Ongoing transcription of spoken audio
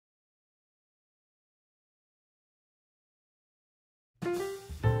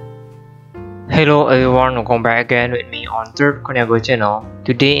Hello everyone, welcome back again with me on third Koniago channel.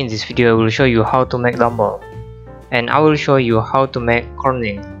 Today in this video I will show you how to make dumbbell, and I will show you how to make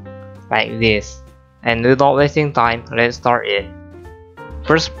curling like this. And without wasting time, let's start it.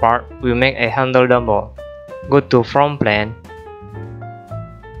 First part, we make a handle dumbbell. Go to front plane,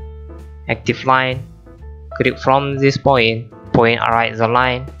 active line, click from this point, point right the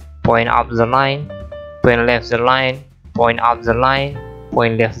line, point up the line, point left the line, point up the line,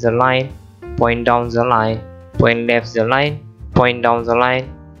 point left the line, point down the line, point left the line, point down the line.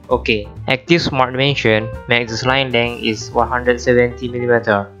 Okay, active smart dimension, make this line length is 170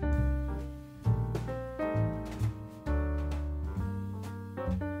 mm.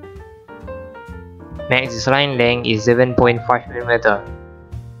 Make this line length is 7.5 mm.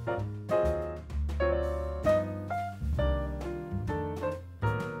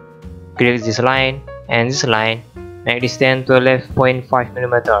 Click this line and this line, make distance 12.5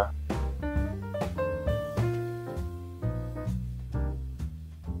 mm.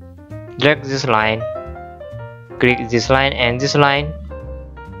 Drag this line, click this line and this line,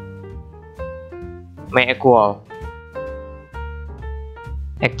 make equal.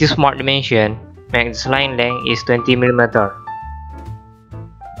 Active smart dimension, make this line length is 20 mm.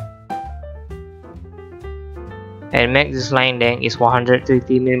 And make this line length is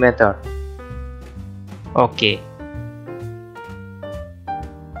 130 mm. Okay.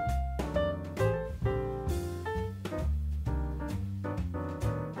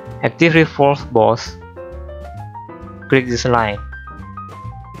 Active revolve boss, click this line.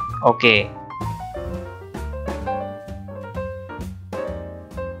 Okay.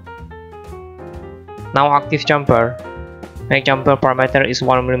 Now active jumper, make jumper parameter is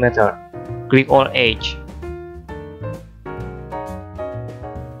 1 mm. Click all edge.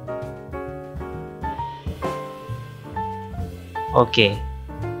 Okay.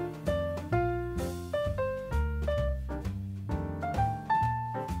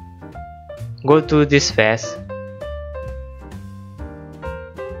 Go to this face,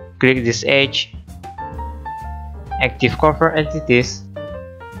 click this edge, active cover entities,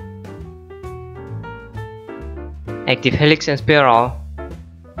 active helix and spiral,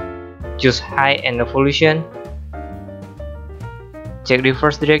 choose height and revolution, check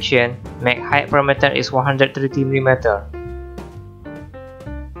reverse direction, make height parameter is 130 mm.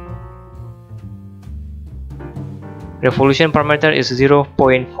 Revolution parameter is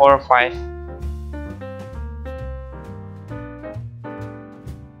 0.45.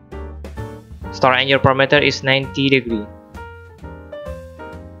 Start angle parameter is 90 degree.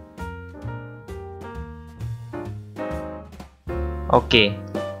 Okay.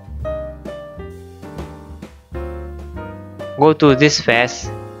 Go to this face.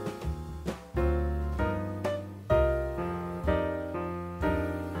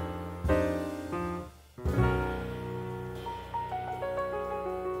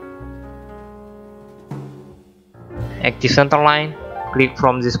 Active center line, click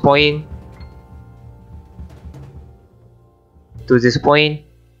from this point to this point.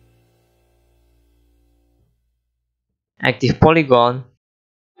 Active polygon,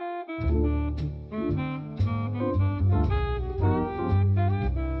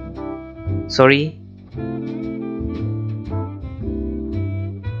 sorry,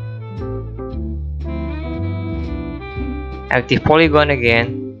 active polygon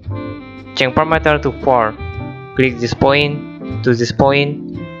again, change parameter to 4, click this point to this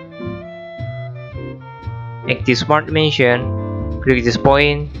point, active smart dimension, click this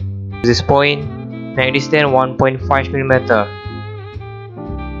point, make distance 1.5 mm.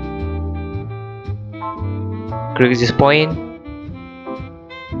 Click this point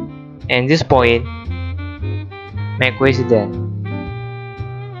and this point, make coincident.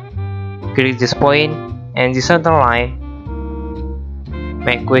 Click this point and the center line,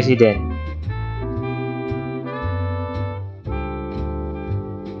 make coincident.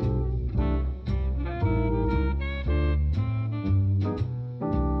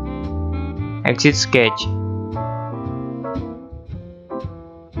 Exit sketch.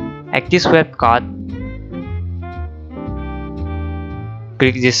 Active sweep cut.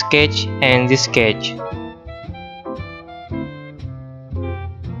 Click this sketch and this sketch.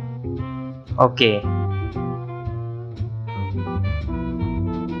 Okay.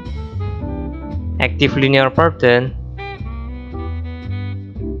 Active linear pattern.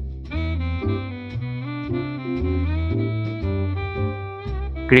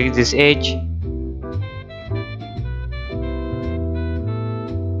 Click this edge.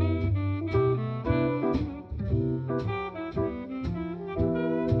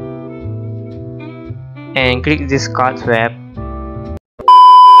 And click this cut sweep.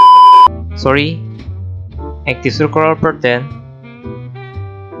 active circular pattern,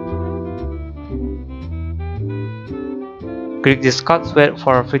 click this cut sweep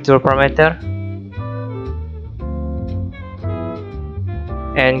for feature parameter,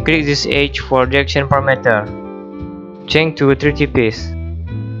 and click this edge for direction parameter. Change to 3D piece.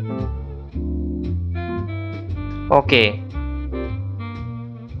 Okay.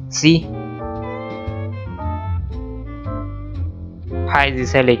 See? Hide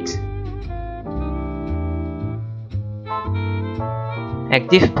this helix.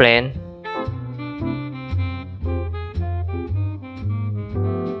 Active plane.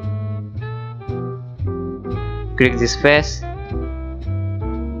 Click this face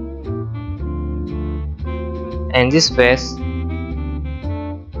and this face.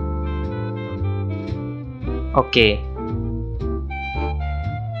 Okay.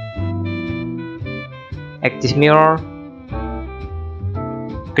 Active mirror.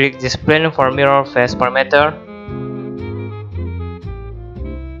 Click this plane for mirror face parameter.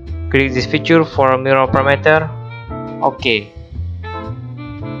 Click this feature for mirror parameter. Okay.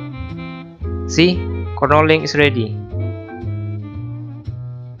 See, corner link is ready.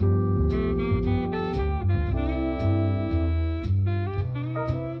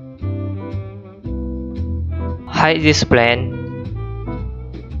 Hide this plane.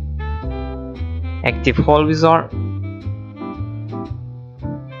 Active hole wizard.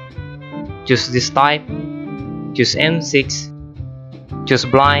 Choose this type. Choose M6. Choose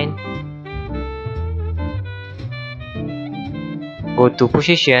blind. Go to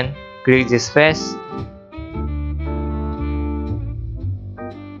position. Click this face.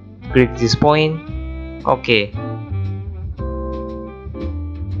 Click this point. Okay.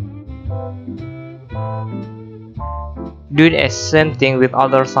 Do the same thing with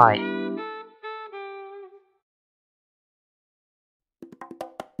other side.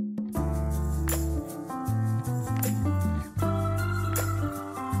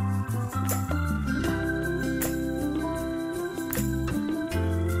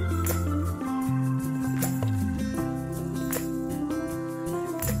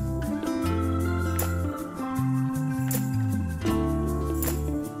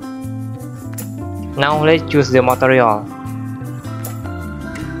 Now let's choose the material.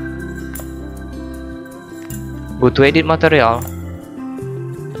 Go to edit material.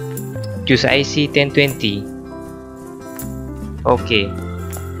 Choose IC 1020. Okay.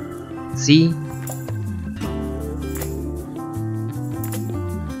 See?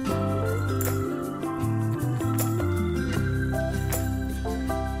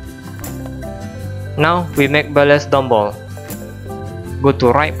 Now we make ballast dumbbell. Go to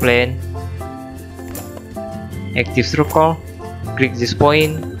right plane. Active circle, click this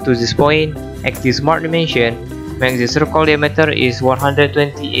point to this point, active smart dimension, make the circle diameter is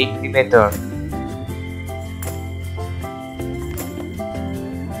 128 mm.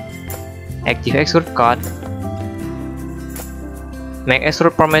 Active extrude cut, make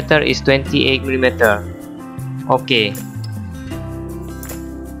extrude parameter is 28 mm. Okay.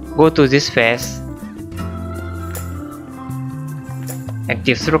 Go to this face,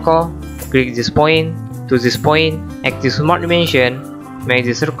 active circle, click this point to this point, active smart dimension, make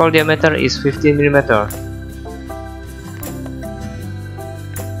the circle diameter is 15 mm.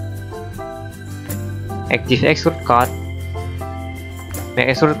 Active extrude cut, make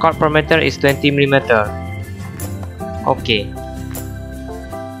extrude cut parameter is 20 mm. Okay.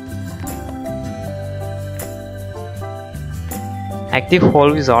 Active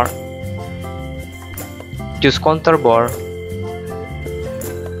hole wizard, choose contour bore.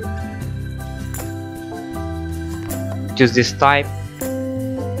 Choose this type,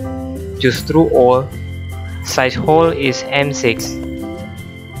 choose through all, size hole is M6.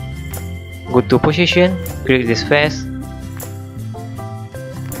 Go to position, click this face,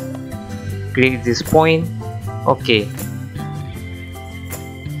 click this point. Okay.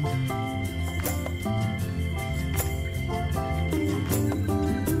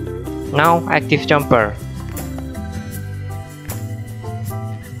 Now active jumper.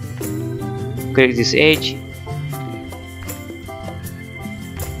 Click this edge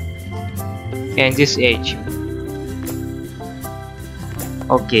and this edge.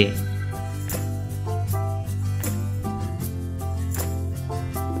 Okay.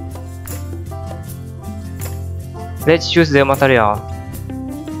 Let's choose the material.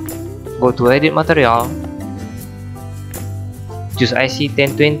 Go to edit material. Choose IC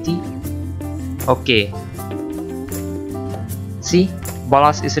 1020. Okay. See,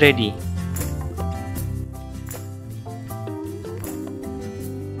 ballast is ready.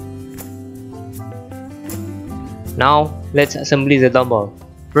 Now let's assemble the dumbbell.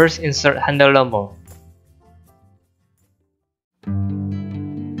 First, insert handle dumbbell.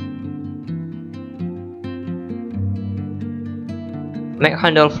 Make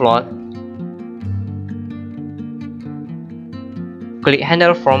handle float. Click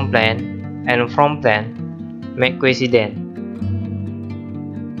handle from plane, and from plane, make coincident.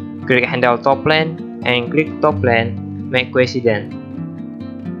 Click handle top plane, and click top plane, make coincident.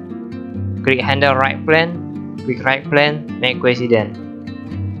 Click handle right plane, click right plane, make coincident.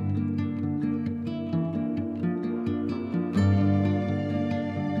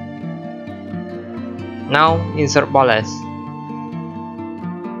 Now insert ballast.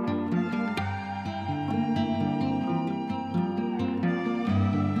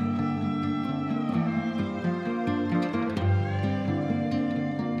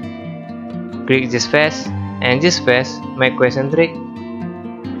 Click this face, and this face make concentric.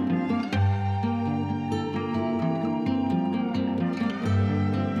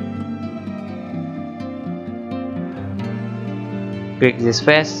 Click this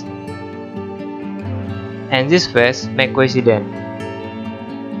face, and this face make coincident.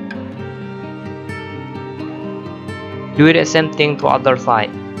 Do the same thing to other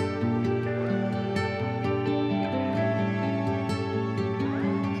side.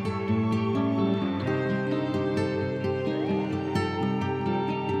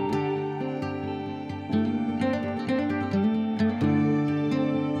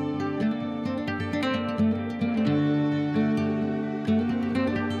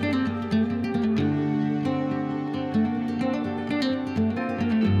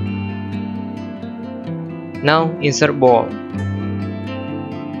 Now insert ball.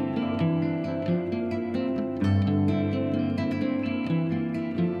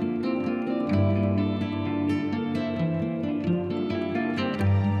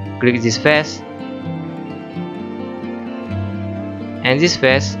 Click this face, and this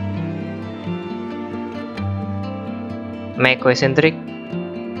face make concentric.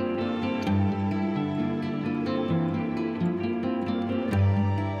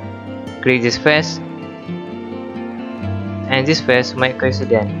 Click this face, and this face make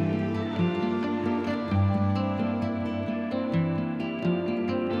coincident.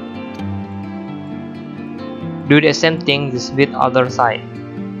 Do the same thing this with other side.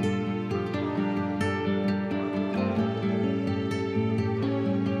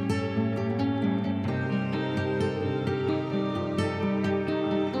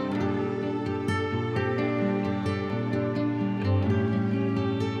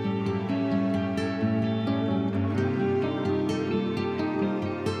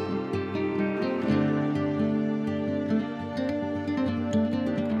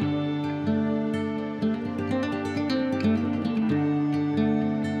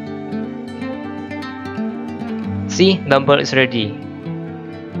 See, dumbbell is ready.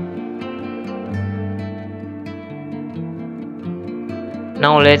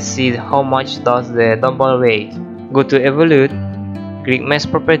 Now let's see how much does the dumbbell weigh. Go to evaluate, click mesh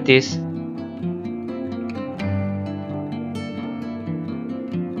properties.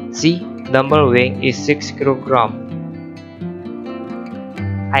 See, dumbbell weight is 6 kg.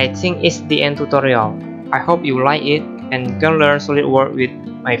 I think it's the end tutorial. I hope you like it and can learn Solidworks with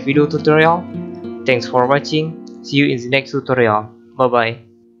my video tutorial. Thanks for watching. See you in the next tutorial. Bye bye.